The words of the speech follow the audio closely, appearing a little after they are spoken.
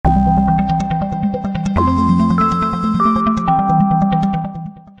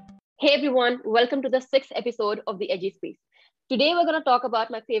Hey everyone, welcome to the sixth episode of the Edgy Space. Today we're going to talk about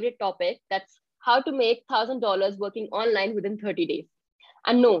my favorite topic, that's how to make $1,000 working online within 30 days.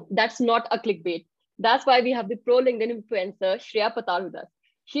 And no, that's not a clickbait. That's why we have the pro LinkedIn influencer Shreya Pattar with us.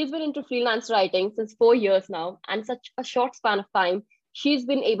 She's been into freelance writing since 4 years now, and such a short span of time, she's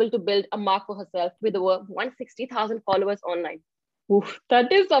been able to build a mark for herself with over 160,000 followers online. Oof, that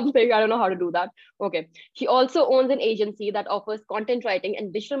is something. I don't know how to do that. Okay. She also owns an agency that offers content writing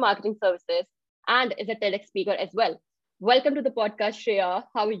and digital marketing services and is a TEDx speaker as well. Welcome to the podcast, Shreya.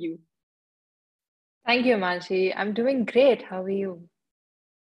 How are you? Thank you, Manshi. I'm doing great. How are you?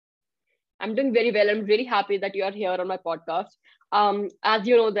 I'm doing very well. I'm really happy that you are here on my podcast. As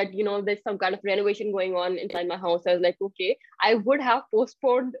you know that there's some kind of renovation going on inside my house. I was like, okay, I would have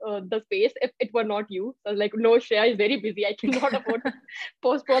postponed the space if it were not you. So I was like, no, Shreya is very busy. I cannot afford to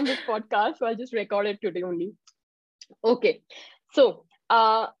postpone this podcast, so I'll just record it today only. Okay, so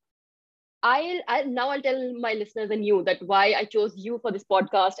I'll tell my listeners and you that why I chose you for this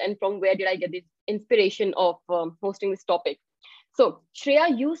podcast and from where did I get this inspiration of hosting this topic. So,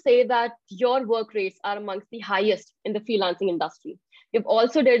 Shreya, you say that your work rates are amongst the highest in the freelancing industry. You've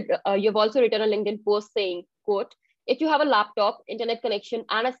also written a LinkedIn post saying, "quote If you have a laptop, internet connection,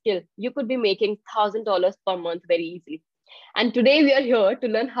 and a skill, you could be making $1,000 per month very easily." And today we are here to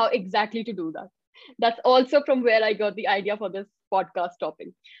learn how exactly to do that. That's also from where I got the idea for this podcast topic.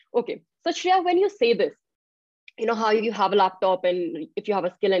 Okay, so Shreya, when you say this, you know how you have a laptop and if you have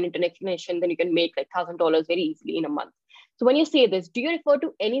a skill and internet connection, then you can make like $1,000 very easily in a month. So when you say this, do you refer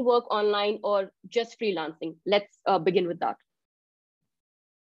to any work online or just freelancing? Let's begin with that.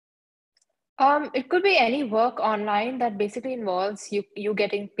 It could be any work online that basically involves you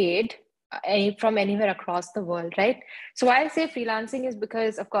getting paid from anywhere across the world, right? So why I say freelancing is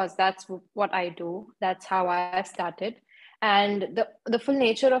because, of course, that's what I do. That's how I started. And the full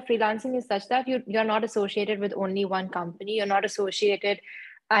nature of freelancing is such that you're not associated with only one company. You're not associated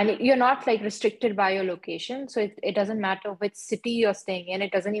and you're not like restricted by your location. So it doesn't matter which city you're staying in.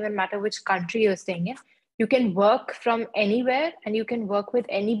 It doesn't even matter which country you're staying in. You can work from anywhere and you can work with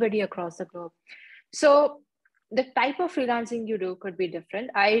anybody across the globe. So the type of freelancing you do could be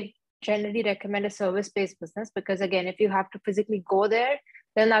different. I generally recommend a service-based business because again, if you have to physically go there,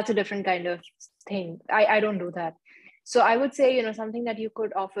 then that's a different kind of thing. I don't do that. So I would say, something that you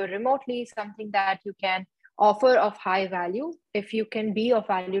could offer remotely, something that you can offer of high value. If you can be of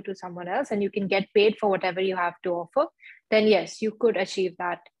value to someone else and you can get paid for whatever you have to offer, then yes, you could achieve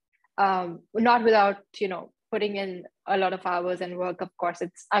that. Not without, putting in a lot of hours and work. Of course,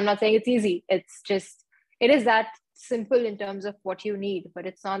 I'm not saying it's easy. It's just, it is that simple in terms of what you need, but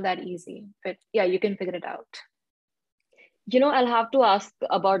it's not that easy. But yeah, you can figure it out. I'll have to ask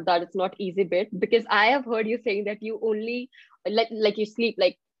about that. It's not easy bit because I have heard you saying that you only like you sleep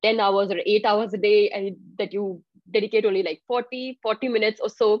like 10 hours or 8 hours a day and that you dedicate only like 40 minutes or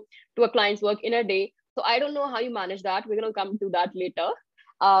so to a client's work in a day. So I don't know how you manage that. We're going to come to that later.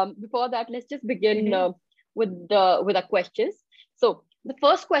 Before that, let's just begin with our questions. So the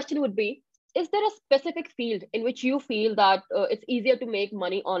first question would be, is there a specific field in which you feel that it's easier to make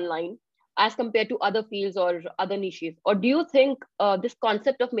money online as compared to other fields or other niches? Or do you think this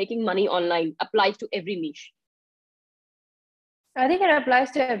concept of making money online applies to every niche? I think it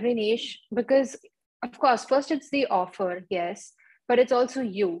applies to every niche because, of course, first it's the offer, yes, but it's also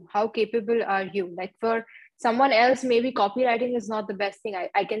you. How capable are you? Like for someone else, maybe copywriting is not the best thing.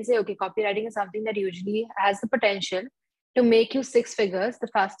 I can say, okay, copywriting is something that usually has the potential to make you six figures the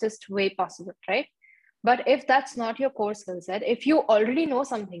fastest way possible, right? But if that's not your core skill set, if you already know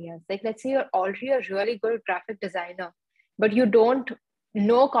something else, like let's say you're already a really good graphic designer, but you don't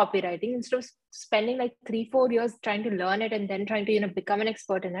know copywriting, instead of spending like 3 4 years trying to learn it and then trying to become an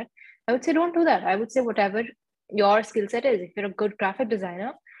expert in it, I would say don't do that. I would say whatever your skill set is, if you're a good graphic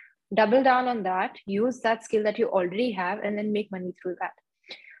designer, double down on that, use that skill that you already have, and then make money through that.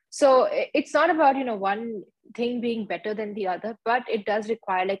 So it's not about one thing being better than the other, but it does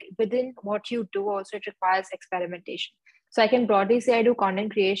require, like within what you do also, it requires experimentation. So I can broadly say I do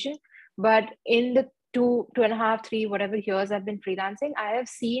content creation, but in the 2.5 3 whatever years I've been freelancing, I have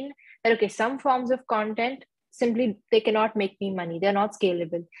seen that okay, some forms of content simply they cannot make me money, they're not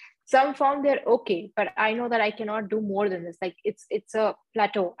scalable. Some form they're okay, but I know that I cannot do more than this, like it's a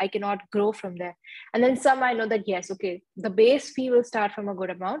plateau, I cannot grow from there. And then some I know that yes, okay, the base fee will start from a good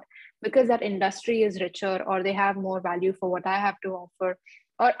amount because that industry is richer or they have more value for what I have to offer,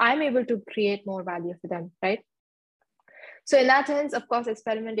 or I'm able to create more value for them, right? So in that sense, of course,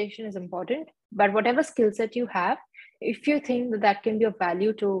 experimentation is important, but whatever skill set you have, if you think that that can be of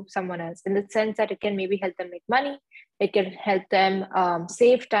value to someone else in the sense that it can maybe help them make money, it can help them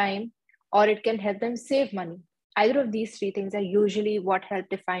save time, or it can help them save money. Either of these three things are usually what help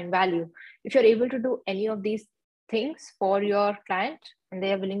define value. If you're able to do any of these things for your client and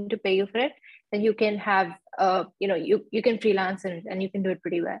they are willing to pay you for it, then you can have you can freelance and you can do it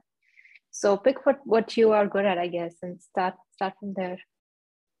pretty well. So pick what you are good at, I guess, and start from there.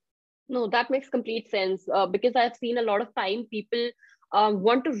 No, that makes complete sense, because I've seen a lot of time people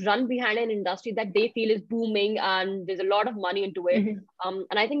want to run behind an industry that they feel is booming and there's a lot of money into it. Mm-hmm.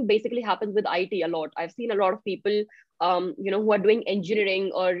 And I think basically happens with IT a lot. I've seen a lot of people, who are doing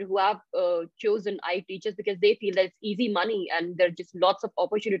engineering or who have chosen IT just because they feel that it's easy money and there are just lots of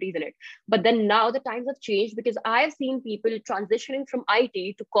opportunities in it. But then now the times have changed, because I've seen people transitioning from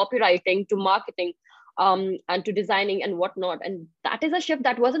IT to copywriting to marketing, and to designing and whatnot. And that is a shift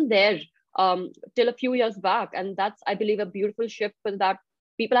that wasn't there till a few years back. And that's, I believe, a beautiful shift, because that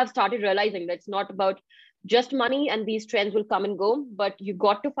people have started realizing that it's not about just money and these trends will come and go, but you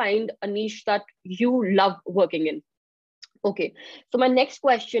got to find a niche that you love working in. Okay. So my next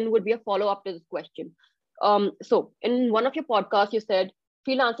question would be a follow up to this question. So in one of your podcasts, you said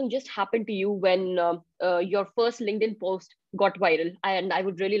freelancing just happened to you when your first LinkedIn post got viral. And I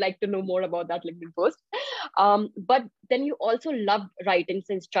would really like to know more about that LinkedIn post. But then you also loved writing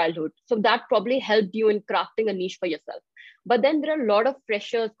since childhood. So that probably helped you in crafting a niche for yourself. But then there are a lot of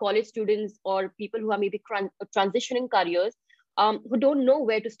freshers, college students, or people who are maybe transitioning careers, who don't know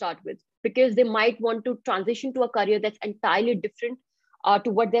where to start with, because they might want to transition to a career that's entirely different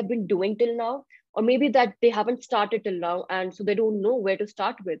to what they've been doing till now, or maybe that they haven't started till now, and so they don't know where to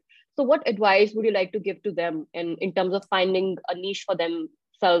start with. So what advice would you like to give to them in terms of finding a niche for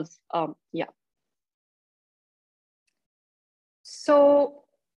themselves? Yeah. So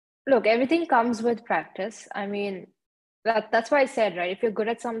look, everything comes with practice. I mean, that's why I said, right? If you're good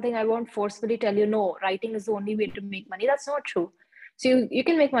at something, I won't forcefully tell you, no, writing is the only way to make money. That's not true. So you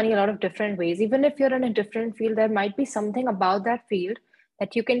can make money a lot of different ways. Even if you're in a different field, there might be something about that field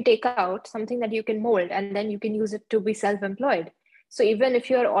that you can take out, something that you can mold, and then you can use it to be self-employed. So even if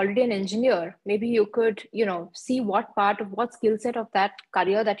you're already an engineer, maybe you could, see what part of what skill set of that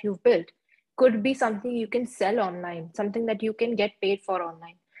career that you've built could be something you can sell online, something that you can get paid for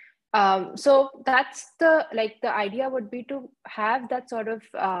online. So that's the idea would be to have that sort of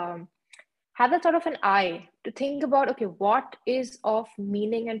an eye to think about, okay, what is of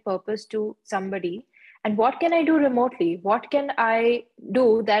meaning and purpose to somebody, and what can I do remotely, what can I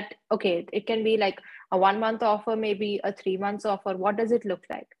do that, okay, it can be like a 1 month offer, maybe a 3 months offer, what does it look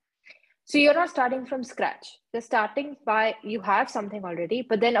like? So you're not starting from scratch. You're starting by, you have something already,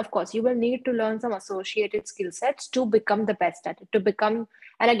 but then of course you will need to learn some associated skill sets to become the best at it, to become,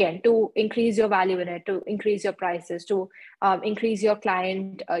 and again, to increase your value in it, to increase your prices, to increase your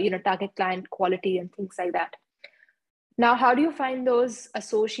client, target client quality and things like that. Now, how do you find those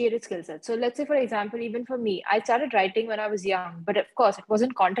associated skill sets? So let's say, for example, even for me, I started writing when I was young, but of course it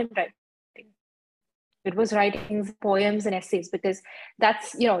wasn't content writing. It was writing poems and essays, because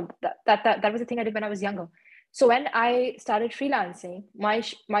that's, that was the thing I did when I was younger. So when I started freelancing,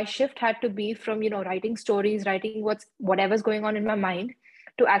 my shift had to be from, writing stories, writing whatever's going on in my mind,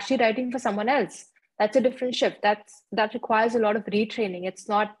 to actually writing for someone else. That's a different shift. That requires a lot of retraining. It's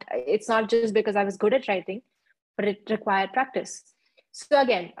not just because I was good at writing, but it required practice. So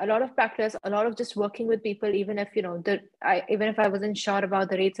again, a lot of practice, a lot of just working with people, even if even if I wasn't sure about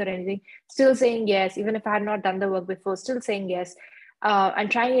the rates or anything, still saying yes, even if I had not done the work before, still saying yes, and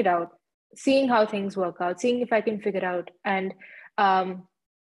trying it out, seeing how things work out, seeing if I can figure out, and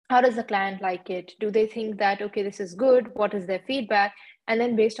how does the client like it? Do they think that, okay, this is good? What is their feedback? And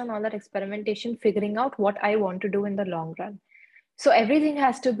then based on all that experimentation, figuring out what I want to do in the long run. So everything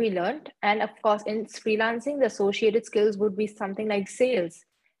has to be learned. And of course, in freelancing, the associated skills would be something like sales,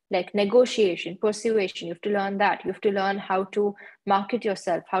 like negotiation, persuasion. You have to learn that. You have to learn how to market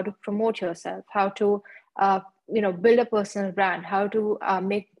yourself, how to promote yourself, how to build a personal brand, how to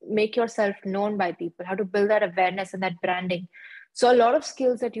make yourself known by people, how to build that awareness and that branding. So a lot of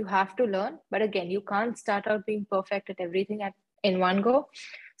skills that you have to learn. But again, you can't start out being perfect at everything in one go.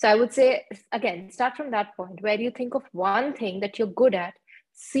 So I would say, again, start from that point where you think of one thing that you're good at,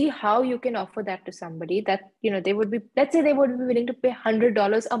 see how you can offer that to somebody that, they would be, let's say they would be willing to pay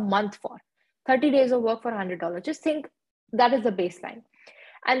 $100 a month for 30 days of work for $100. Just think that is the baseline.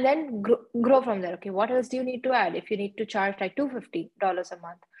 And then grow from there. Okay, what else do you need to add? If you need to charge like $250 a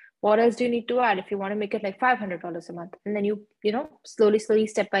month, what else do you need to add if you want to make it like $500 a month? And then slowly,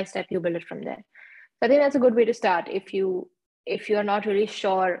 step by step, you build it from there. So I think that's a good way to start if you're not really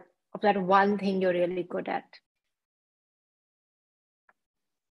sure of that one thing you're really good at.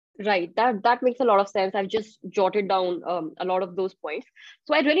 Right. That makes a lot of sense. I've just jotted down a lot of those points.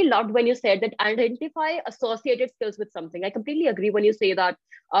 So I really loved when you said that identify associated skills with something. I completely agree when you say that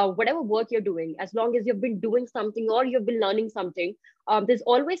whatever work you're doing, as long as you've been doing something or you've been learning something, there's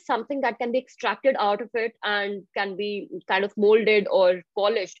always something that can be extracted out of it and can be kind of molded or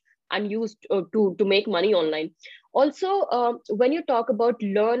polished and used to make money online. Also, when you talk about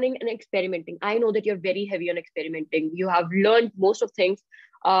learning and experimenting, I know that you're very heavy on experimenting. You have learned most of things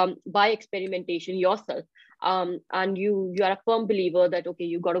by experimentation yourself, and you are a firm believer that okay,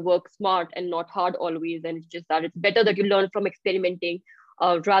 you got to work smart and not hard always, and it's just that it's better that you learn from experimenting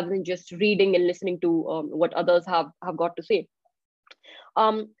rather than just reading and listening to what others have got to say.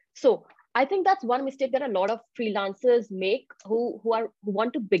 So I think that's one mistake that a lot of freelancers make who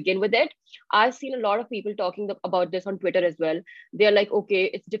want to begin with it. I've seen a lot of people talking about this on Twitter as well. They're like, okay,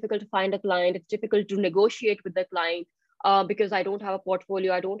 it's difficult to find a client, it's difficult to negotiate with the client because I don't have a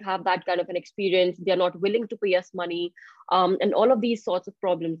portfolio, I don't have that kind of an experience. They're not willing to pay us money, and all of these sorts of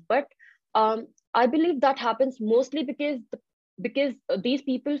problems. But I believe that happens mostly because these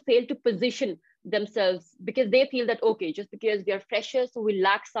people fail to position themselves, because they feel that okay, just because we are freshers, so we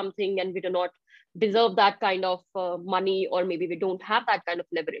lack something and we do not deserve that kind of money, or maybe we don't have that kind of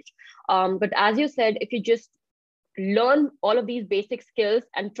leverage. But as you said, if you just learn all of these basic skills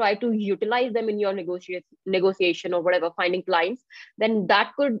and try to utilize them in your negotiation or whatever, finding clients, then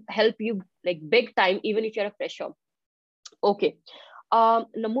that could help you like big time, even if you're a fresher. Okay. Now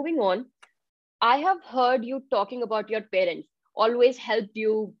moving on, I have heard you talking about your parents always helped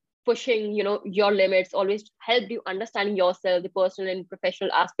you pushing, your limits, always helped you understanding yourself, the personal and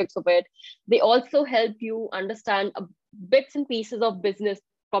professional aspects of it. They also help you understand bits and pieces of business,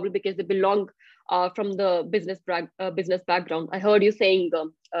 probably because they belong from the business background. I heard you saying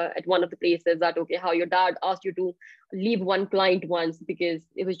at one of the places that okay, how your dad asked you to leave one client once because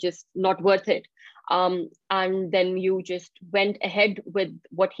it was just not worth it, and then you just went ahead with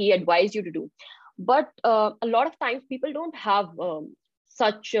what he advised you to do. But a lot of times people don't have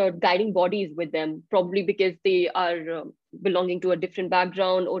such guiding bodies with them, probably because they are belonging to a different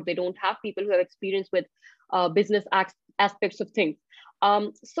background, or they don't have people who have experience with business aspects of things.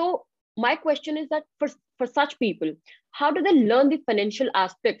 So my question is that for such people, how do they learn the financial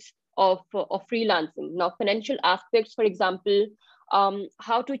aspects of freelancing? Now, financial aspects, for example,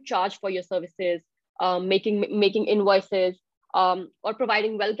 how to charge for your services, making invoices, or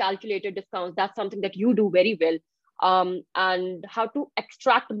providing well calculated discounts. That's something that you do very well. And how to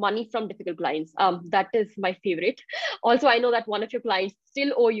extract money from difficult clients. That is my favorite. Also, I know that one of your clients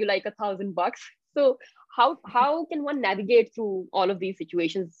still owe you like $1,000. So how can one navigate through all of these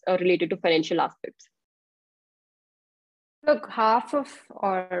situations related to financial aspects? Look, half of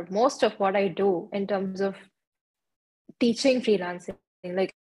or most of what I do in terms of teaching freelancing,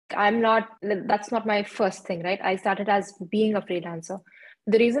 like that's not my first thing, right? I started as being a freelancer.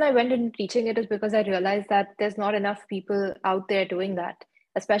 The reason I went into teaching it is because I realized that there's not enough people out there doing that,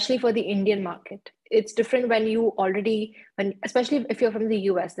 especially for the Indian market. It's different when especially if you're from the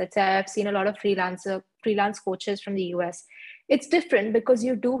US. Let's say I've seen a lot of freelance coaches from the US. It's different because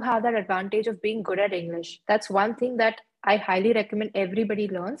you do have that advantage of being good at English. That's one thing that I highly recommend everybody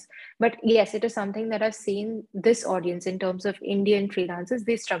learns. But yes, it is something that I've seen this audience in terms of Indian freelancers,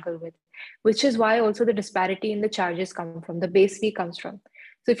 they struggle with, which is why also the disparity in the charges come from, the base fee comes from.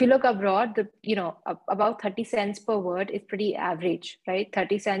 So if you look abroad, about 30 cents per word is pretty average, right?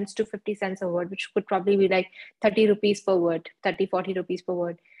 30 cents to 50 cents a word, which could probably be like 30 rupees per word, 30, 40 rupees per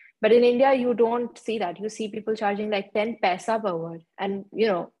word. But in India, you don't see that. You see people charging like 10 paisa per word. And,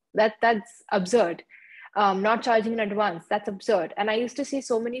 that's absurd. Not charging in advance, that's absurd. And I used to see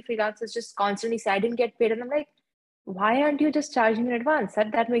so many freelancers just constantly say, I didn't get paid. And I'm like, why aren't you just charging in advance?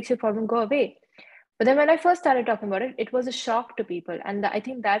 That makes your problem go away. But then when I first started talking about it, it was a shock to people. And I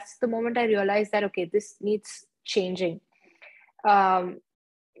think that's the moment I realized that, okay, this needs changing. For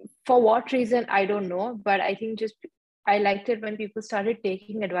what reason, I don't know. But I think just I liked it when people started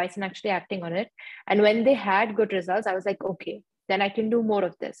taking advice and actually acting on it. And when they had good results, I was like, okay, then I can do more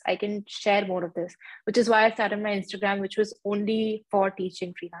of this. I can share more of this, which is why I started my Instagram, which was only for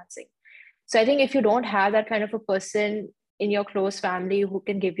teaching freelancing. So I think if you don't have that kind of a person in your close family who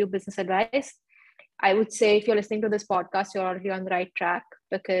can give you business advice, I would say if you're listening to this podcast, you're already on the right track,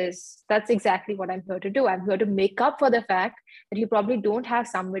 because that's exactly what I'm here to do. I'm here to make up for the fact that you probably don't have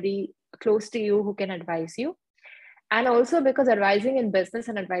somebody close to you who can advise you. And also because advising in business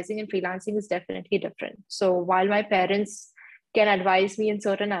and advising in freelancing is definitely different. So while my parents can advise me in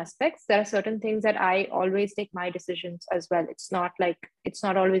certain aspects, there are certain things that I always take my decisions as well. It's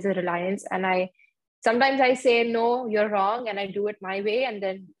not always a reliance. And sometimes I say, no, you're wrong, and I do it my way. And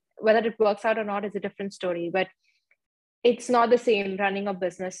then whether it works out or not is a different story, but it's not the same running a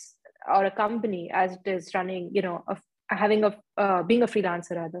business or a company as it is running, having being a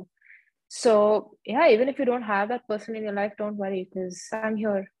freelancer rather. So yeah, even if you don't have that person in your life, don't worry, because I'm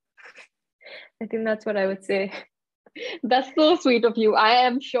here. I think that's what I would say. That's so sweet of you. I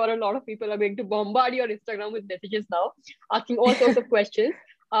am sure a lot of people are going to bombard your Instagram with messages now, asking all sorts of questions.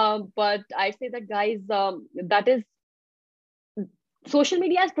 But I say that, guys, that is, social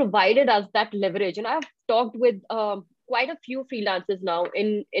media has provided us that leverage. And I've talked with quite a few freelancers now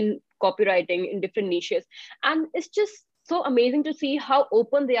in copywriting in different niches, and it's just so amazing to see how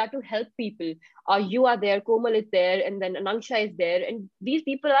open they are to help people. You are there, Komal is there, and then Anangsha is there, and these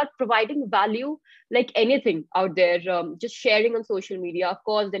people are providing value like anything out there, just sharing on social media. Of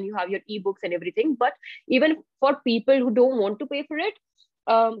course, then you have your ebooks and everything, but even for people who don't want to pay for it,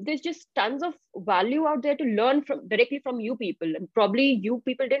 there's just tons of value out there to learn from directly from you people. And probably you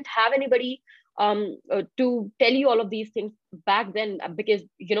people didn't have anybody to tell you all of these things back then, because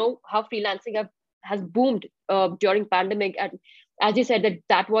you know how freelancing has boomed during pandemic. And as you said,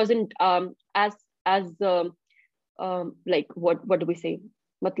 that wasn't as like, what do we say,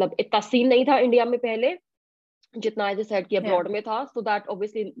 मतलब इतना scene नहीं था India में पहले jitna I just said ki abroad mein tha. So that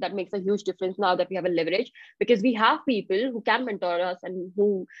obviously that makes a huge difference now that we have a leverage, because we have people who can mentor us and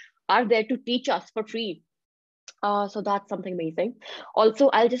who are there to teach us for free. So that's something amazing. Also,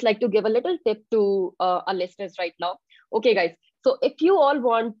 I'll just like to give a little tip to our listeners right now. Okay, guys. So if you all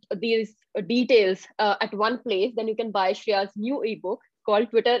want these details at one place, then you can buy Shreya's new ebook called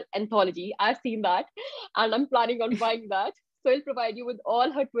Twitter Anthology. I've seen that and I'm planning on buying that. So it'll provide you with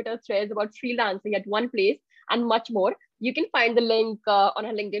all her Twitter threads about freelancing at one place and much more. You can find the link on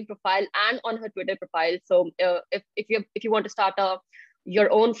her LinkedIn profile and on her Twitter profile. So if you want to start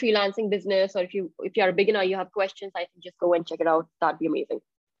your own freelancing business, or if you're a beginner, you have questions, I think just go and check it out. That'd be amazing.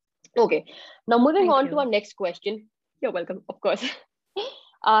 Okay, now moving on to our next question. You're welcome, of course.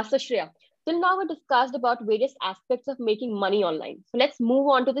 So Shreya, till now we discussed about various aspects of making money online. So let's move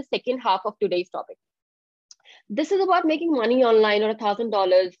on to the second half of today's topic. This is about making money online, or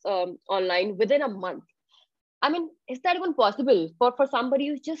 $1,000 online within a month. I mean, is that even possible for somebody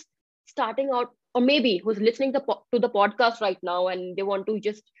who's just starting out, or maybe who's listening to the podcast right now and they want to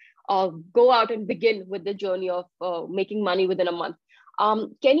just go out and begin with the journey of making money within a month?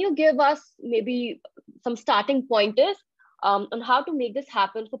 Can you give us maybe some starting pointers on how to make this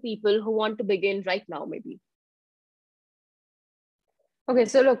happen for people who want to begin right now, maybe? Okay,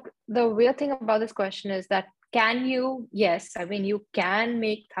 so look, the weird thing about this question is that can you? Yes, I mean, you can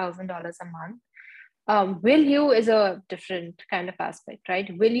make $1,000 a month. Will you is a different kind of aspect, right?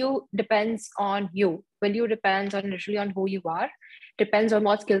 Will you depends on you. Will you depends on literally on who you are. Depends on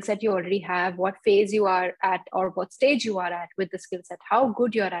what skill set you already have, what phase you are at, or what stage you are at with the skill set, how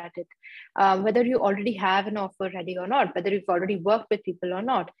good you're at it, whether you already have an offer ready or not, whether you've already worked with people or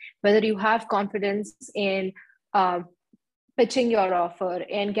not, whether you have confidence in pitching your offer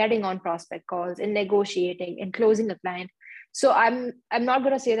and getting on prospect calls and negotiating and closing a client. So I'm not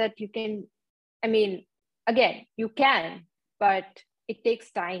going to say that you can. I mean, again, you can, but it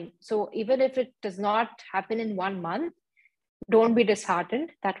takes time. So even if it does not happen in 1 month, don't be disheartened.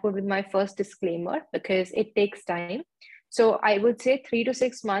 That would be my first disclaimer, because it takes time. So I would say 3 to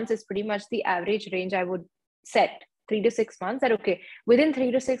 6 months is pretty much the average range I would set. 3 to 6 months, that okay, within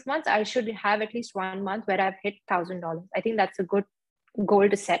 3 to 6 months, I should have at least 1 month where I've hit $1,000. I think that's a good goal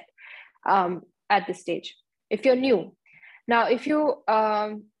to set at this stage. If you're new. Now, if you,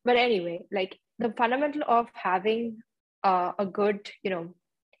 but anyway, like the fundamental of having a good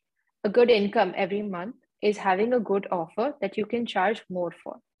income every month is having a good offer that you can charge more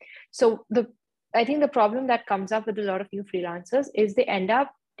for. So I think the problem that comes up with a lot of new freelancers is they end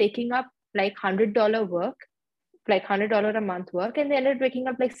up taking up like $100 work, like $100 a month work, and they end up taking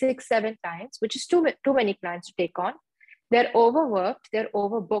up like 6-7 clients, which is too many clients to take on. They're overworked, they're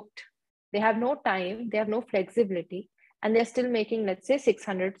overbooked, they have no time, they have no flexibility, and they're still making, let's say,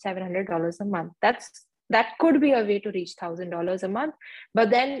 $600-700 a month. That could be a way to reach $1,000 a month. But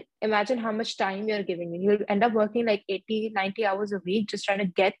then imagine how much time you're giving. You'll end up working like 80-90 hours a week just trying to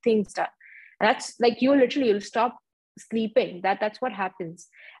get things done. And that's like you'll stop sleeping. That's what happens.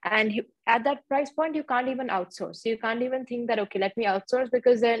 And at that price point, you can't even outsource. So you can't even think that, okay, let me outsource,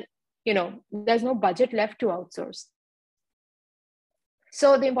 because then, there's no budget left to outsource.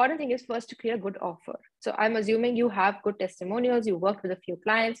 So the important thing is first to create a good offer. So I'm assuming you have good testimonials, you worked with a few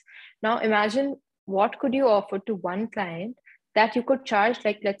clients. Now imagine what could you offer to one client that you could charge,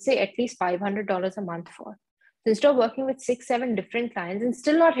 like, let's say, at least $500 a month for. So instead of working with 6-7 different clients and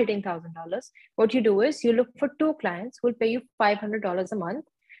still not hitting $1,000, what you do is you look for 2 clients who will pay you $500 a month.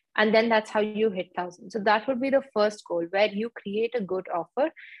 And then that's how you hit 1,000. So that would be the first goal, where you create a good offer.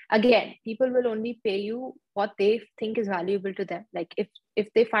 Again, people will only pay you what they think is valuable to them. Like if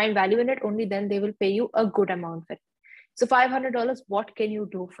they find value in it, only then they will pay you a good amount for it. So $500, what can you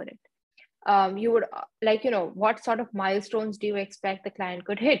do for it? You would like, what sort of milestones do you expect the client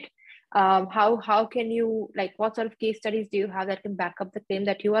could hit? How can you, like, what sort of case studies do you have that can back up the claim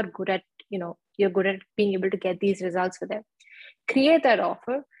that you are good at, you're good at being able to get these results for them? Create that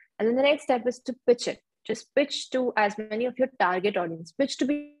offer. And then the next step is to pitch it. Just pitch to as many of your target audience. Pitch to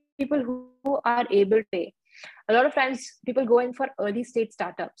people who are able to pay. A lot of times people go in for early stage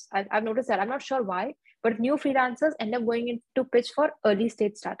startups. I've noticed that. I'm not sure why, but new freelancers end up going in to pitch for early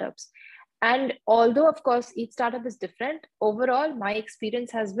stage startups. And although, of course, each startup is different, overall, my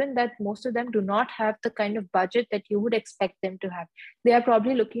experience has been that most of them do not have the kind of budget that you would expect them to have. They are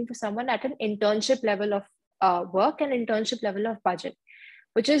probably looking for someone at an internship level of work and internship level of budget,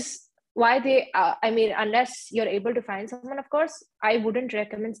 which is why I mean, unless you're able to find someone, of course, I wouldn't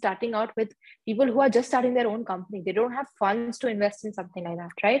recommend starting out with people who are just starting their own company. They don't have funds to invest in something like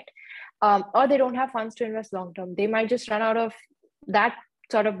that, right? Or they don't have funds to invest long term. They might just run out of that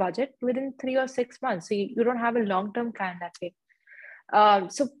sort of budget within 3 or 6 months. So you don't have a long term plan that way.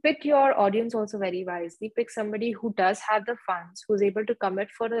 So pick your audience also very wisely. Pick somebody who does have the funds, who's able to commit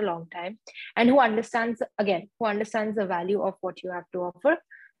for a long time, and who understands, again, who understands the value of what you have to offer.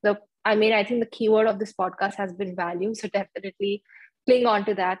 I mean, I think the keyword of this podcast has been value. So definitely cling on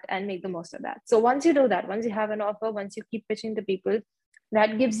to that and make the most of that. So once you do that, once you have an offer, once you keep pitching to people,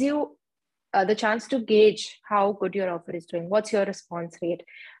 that gives you the chance to gauge how good your offer is doing. What's your response rate?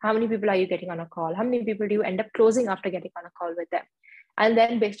 How many people are you getting on a call? How many people do you end up closing after getting on a call with them? And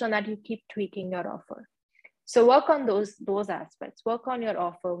then based on that, you keep tweaking your offer. So work on those aspects. Work on your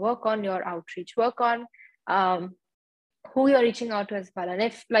offer. Work on your outreach. Work on who you're reaching out to as well. And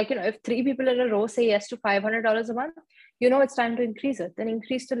if, like, if 3 people in a row say yes to $500 a month, it's time to increase it. Then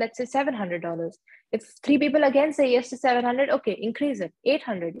increase to, let's say, $700. If 3 people again say yes to 700, okay, increase it,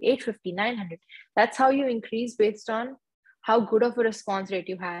 800, 850, 900. That's how you increase based on how good of a response rate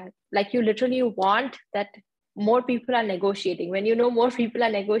you have. Like, you literally want that more people are negotiating. When more people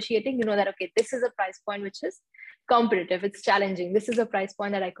are negotiating, you know that, okay, this is a price point which is competitive, it's challenging. This is a price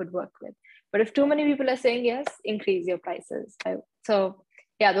point that I could work with. But if too many people are saying yes, increase your prices. So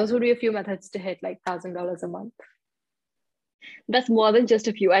yeah, those would be a few methods to hit like $1,000 a month. That's more than just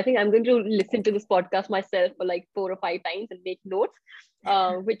a few. I think I'm going to listen to this podcast myself for like 4 or 5 times and make notes,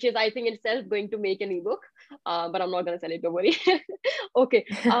 which is, I think, itself going to make an ebook. But I'm not going to sell it, don't worry. Okay.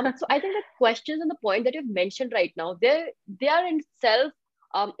 So I think the questions and the point that you've mentioned right now, they are in itself.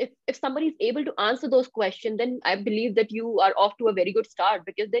 If somebody is able to answer those questions, then I believe that you are off to a very good start,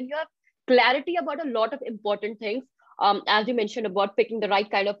 because then you have clarity about a lot of important things. As you mentioned about picking the right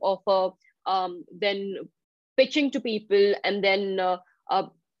kind of offer, then pitching to people, and then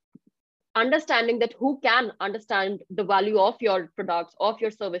understanding that who can understand the value of your products, of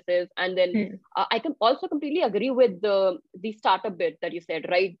your services. And then I can also completely agree with the startup bit that you said,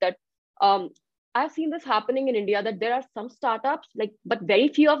 right? That I've seen this happening in India, that there are some startups, but very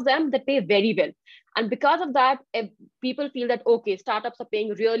few of them that pay very well. And because of that, people feel that, okay, startups are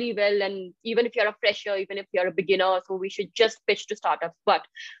paying really well. And even if you're a fresher, even if you're a beginner, so we should just pitch to startups. But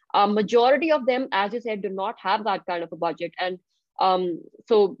majority of them, as you said, do not have that kind of a budget. And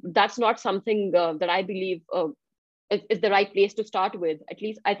so that's not something that I believe is the right place to start with. At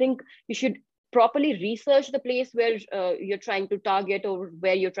least I think you should properly research the place where you're trying to target, or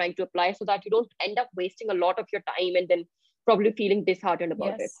where you're trying to apply, so that you don't end up wasting a lot of your time and then probably feeling disheartened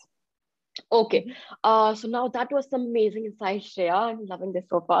about it. Okay. So now that was some amazing insight, Shreya. I'm loving this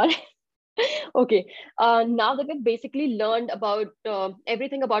so far. Okay. Now that we've basically learned about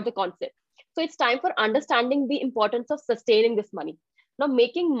everything about the concept, so it's time for understanding the importance of sustaining this money. Now,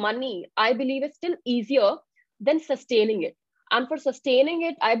 making money, I believe, is still easier than sustaining it. And for sustaining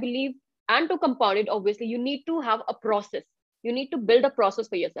it, I believe, and to compound it, obviously, you need to have a process. You need to build a process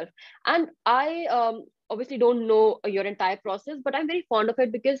for yourself. And I obviously don't know your entire process, but I'm very fond of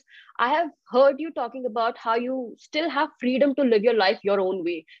it, because I have heard you talking about how you still have freedom to live your life your own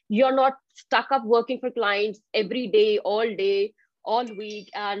way. You're not stuck up working for clients every day, all week,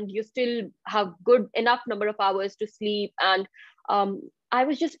 and you still have good enough number of hours to sleep. And I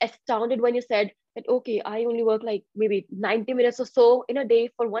was just astounded when you said that, okay, I only work like maybe 90 minutes or so in a day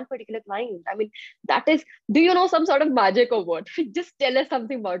for one particular client. I mean, that is, do you know some sort of magic or what? Just tell us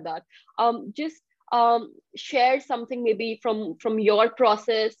something about that. Just share something maybe from your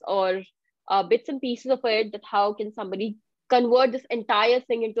process, or bits and pieces of it, that how can somebody convert this entire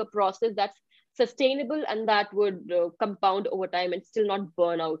thing into a process that's sustainable and that would compound over time and still not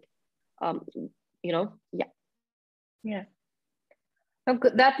burn out. Um, yeah. Yeah.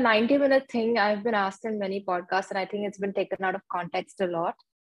 That 90-minute thing, I've been asked in many podcasts, and I think it's been taken out of context a lot,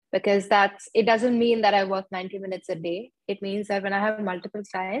 because it doesn't mean that I work 90 minutes a day. It means that when I have multiple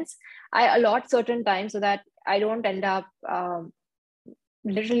clients, I allot certain time so that I don't end up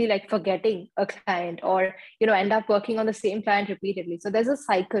literally like forgetting a client, or end up working on the same client repeatedly. So there's a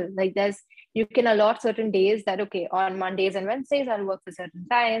cycle. Like you can allot certain days that, okay, on Mondays and Wednesdays I'll work for certain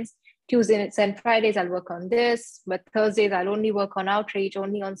clients, Tuesdays and Fridays I'll work on this, but Thursdays I'll only work on outreach,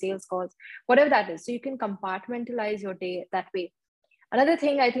 only on sales calls, whatever that is. So you can compartmentalize your day that way. Another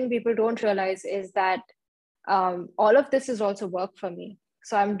thing I think people don't realize is that all of this is also work for me.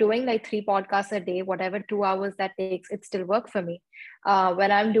 So I'm doing like 3 podcasts a day, whatever 2 hours that takes, it's still work for me.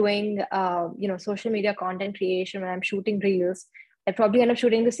 When I'm doing, social media content creation, when I'm shooting reels, I probably end up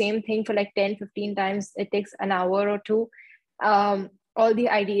shooting the same thing for like 10, 15 times. It takes an hour or two. All the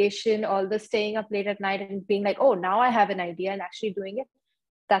ideation, all the staying up late at night and being like, oh, now I have an idea, and actually doing it,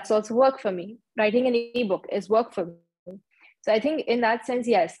 that's also work for me. Writing an ebook is work for me. So I think in that sense,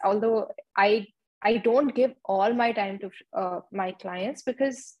 yes, although I don't give all my time to my clients,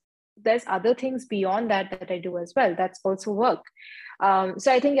 because there's other things beyond that I do as well. That's also work.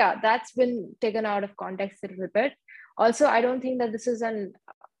 So I think, yeah, that's been taken out of context a little bit. Also, I don't think that this is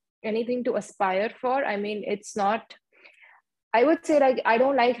anything to aspire for. I mean, it's not. I would say, like, I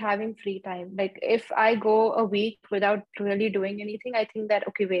don't like having free time. Like, if I go a week without really doing anything, I think that,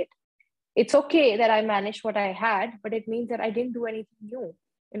 okay, wait, it's okay that I managed what I had, but it means that I didn't do anything new.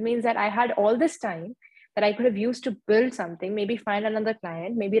 It means that I had all this time that I could have used to build something, maybe find another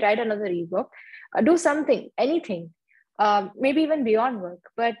client, maybe write another ebook, do something, anything, maybe even beyond work,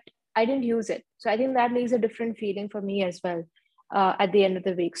 but I didn't use it. So I think that leaves a different feeling for me as well at the end of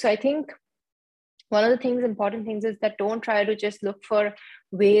the week. So I think one of the important things is that don't try to just look for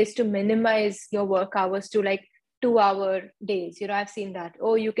ways to minimize your work hours to like 2-hour days. I've seen that.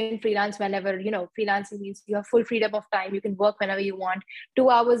 Oh, you can freelance whenever, freelancing means you have full freedom of time. You can work whenever you want, 2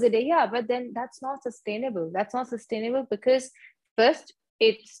 hours a day. Yeah, but then that's not sustainable. That's not sustainable because first,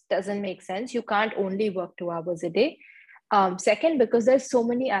 it doesn't make sense. You can't only work 2 hours a day. Second, because there's so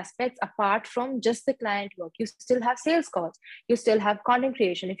many aspects apart from just the client work. You still have sales calls, you still have content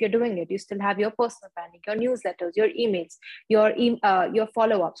creation if you're doing it, you still have your personal branding, your newsletters, your emails, your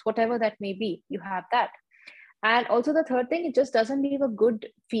follow-ups, whatever that may be. You have that. And also the third thing, it just doesn't leave a good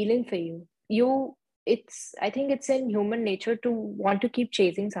feeling for you. I think it's in human nature to want to keep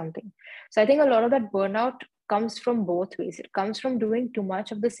chasing something. So I think a lot of that burnout comes from both ways. It comes from doing too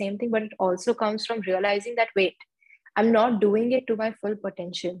much of the same thing, but it also comes from realizing that, wait, I'm not doing it to my full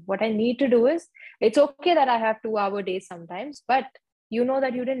potential. What I need to do is, it's okay that I have 2-hour days sometimes, but you know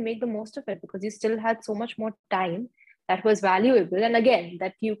that you didn't make the most of it because you still had so much more time that was valuable. And again,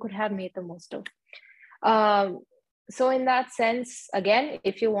 that you could have made the most of. So in that sense, again,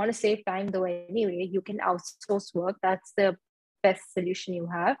 if you want to save time though anyway, you can outsource work. That's the best solution you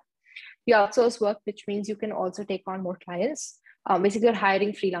have. You outsource work, which means you can also take on more clients. Basically, you're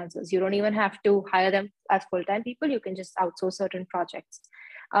hiring freelancers. You don't even have to hire them as full-time people. You can just outsource certain projects.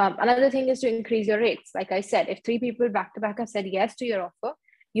 Another thing is to increase your rates. Like I said, if 3 people back to back have said yes to your offer,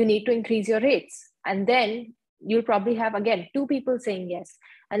 you need to increase your rates. And then you'll probably have, again, 2 people saying yes.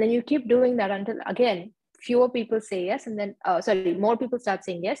 And then you keep doing that until, again, fewer people say yes. And then, more people start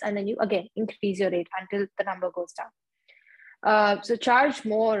saying yes. And then you, again, increase your rate until the number goes down. So charge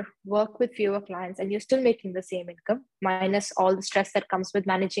more, work with fewer clients, and you're still making the same income, minus all the stress that comes with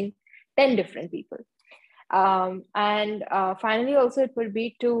managing 10 different people. And finally, also, it would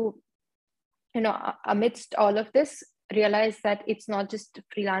be to, amidst all of this, realize that it's not just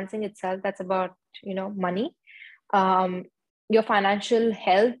freelancing itself that's about, money. Your financial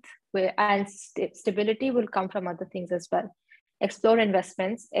health and stability will come from other things as well. Explore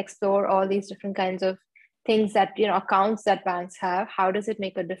investments, explore all these different kinds of things that, accounts that banks have. How does it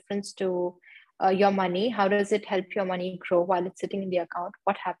make a difference to your money? How does it help your money grow while it's sitting in the account?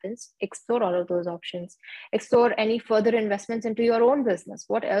 What happens? Explore all of those options. Explore any further investments into your own business.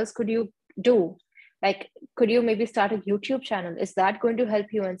 What else could you do? Like, could you maybe start a YouTube channel? Is that going to help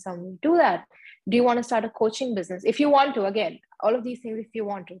you in some way? Do that. Do you want to start a coaching business? If you want to, again, all of these things, if you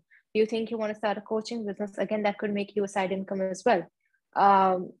want to. Do you think you want to start a coaching business? Again, that could make you a side income as well.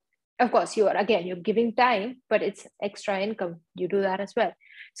 Of course, you're giving time, but it's extra income. You do that as well.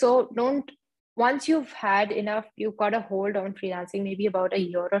 So once you've had enough, you've got a hold on freelancing, maybe about a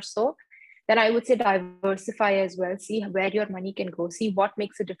year or so, then I would say diversify as well. See where your money can go. See what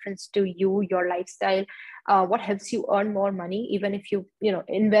makes a difference to you, your lifestyle, what helps you earn more money, even if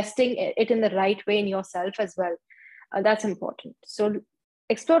investing it in the right way in yourself as well. That's important. So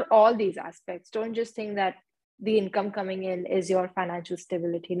explore all these aspects. Don't just think that the income coming in is your financial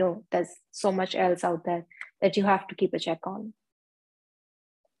stability. No, there's so much else out there that you have to keep a check on.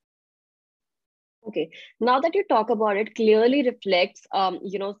 Okay. Now that you talk about it, clearly reflects,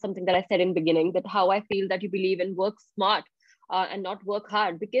 something that I said in beginning, that how I feel that you believe in work smart and not work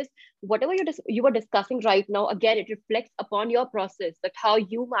hard. Because whatever you were discussing right now, again, it reflects upon your process, that how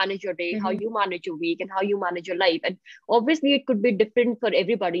you manage your day, how Mm-hmm. you manage your week, and how you manage your life. And obviously, it could be different for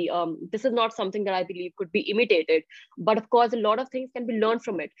everybody. This is not something that I believe could be imitated, but of course, a lot of things can be learned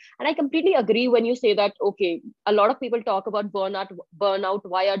from it. And I completely agree when you say that. Okay, a lot of people talk about burnout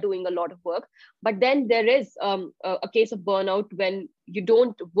via doing a lot of work, but then there is a case of burnout when you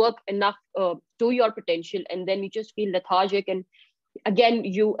don't work enough to your potential, and then you just feel lethargic, and again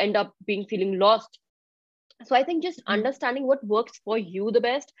you end up being feeling lost. So I think just Mm-hmm. understanding what works for you the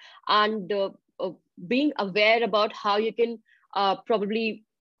best, and being aware about how you can probably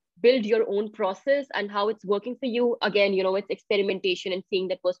build your own process and how it's working for you. Again, it's experimentation and seeing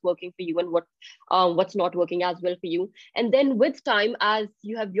that what's working for you and what's not working as well for you. And then with time, as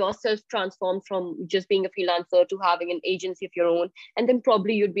you have yourself transformed from just being a freelancer to having an agency of your own, and then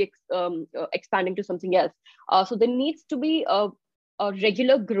probably you'd be expanding to something else. So there needs to be a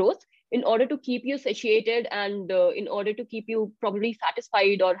regular growth in order to keep you satiated, and in order to keep you probably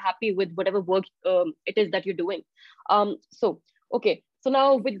satisfied or happy with whatever work it is that you're doing. So okay, so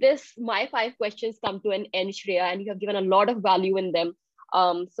now with this, my 5 questions come to an end, Shreya, and you have given a lot of value in them.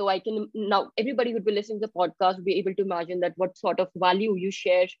 So I can now, everybody would be listening to the podcast would be able to imagine that what sort of value you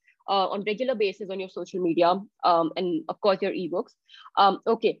share on regular basis on your social media, and of course your ebooks.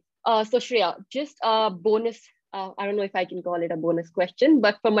 Okay, so Shreya, just a bonus. I don't know if I can call it a bonus question,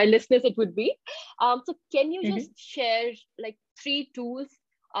 but for my listeners, it would be. So can you Mm-hmm. just share like 3 tools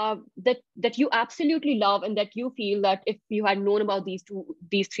that you absolutely love, and that you feel that if you had known about these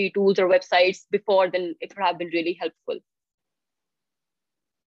 3 tools or websites before, then it would have been really helpful?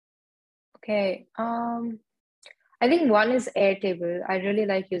 Okay. I think one is Airtable. I really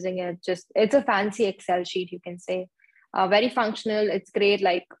like using it. Just it's a fancy Excel sheet, you can say. Very functional. It's great.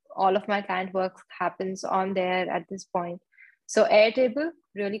 Like all of my client work happens on there at this point. So Airtable,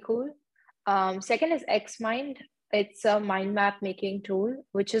 really cool. Second is Xmind. It's a mind map making tool,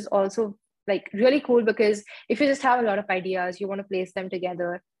 which is also like really cool because if you just have a lot of ideas, you want to place them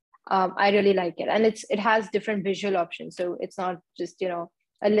together. I really like it, and it has different visual options. So it's not just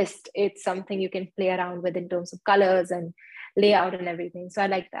a list. It's something you can play around with in terms of colors and layout and everything. So I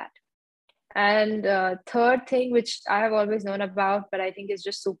like that. And third thing, which I have always known about, but I think is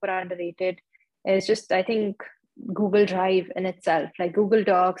just super underrated, is just I think Google Drive in itself, like Google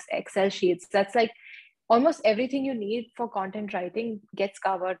Docs, Excel sheets. That's like almost everything you need for content writing gets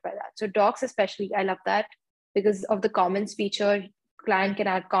covered by that. So Docs especially, I love that because of the comments feature. Client can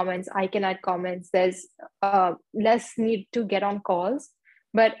add comments, I can add comments. There's less need to get on calls,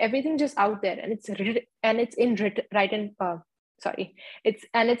 but everything just out there, and it's in written sorry,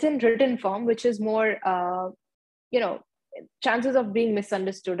 it's in written form, which is more you know chances of being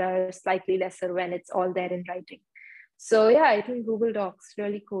misunderstood are slightly lesser when it's all there in writing. So yeah, I think Google Docs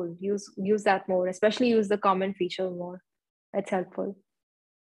really cool. Use that more, especially use the comment feature more. That's helpful.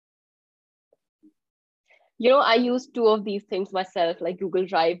 I use 2 of these things myself, like Google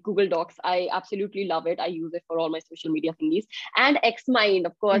Drive, Google Docs. I absolutely love it. I use it for all my social media thingies. And Xmind,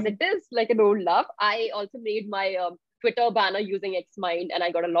 of course, Mm-hmm. it is like an old love. I also made my Twitter banner using Xmind, and I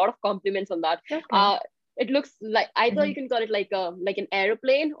got a lot of compliments on that. Okay. Uh, it looks like, either Mm-hmm. you can call it like an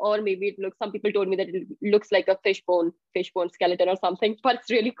airplane, or maybe it looks. Some people told me that it looks like a fishbone skeleton or something. But it's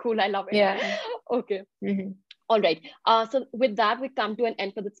really cool. I love it. Yeah. Okay. Mm-hmm. All right. So with that, we come to an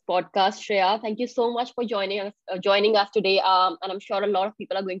end for this podcast. Shreya, thank you so much for joining us today. And I'm sure a lot of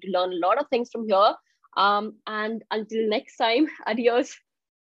people are going to learn a lot of things from here. And until next time, adios.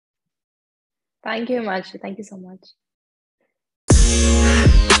 Thank you much. Thank you so much.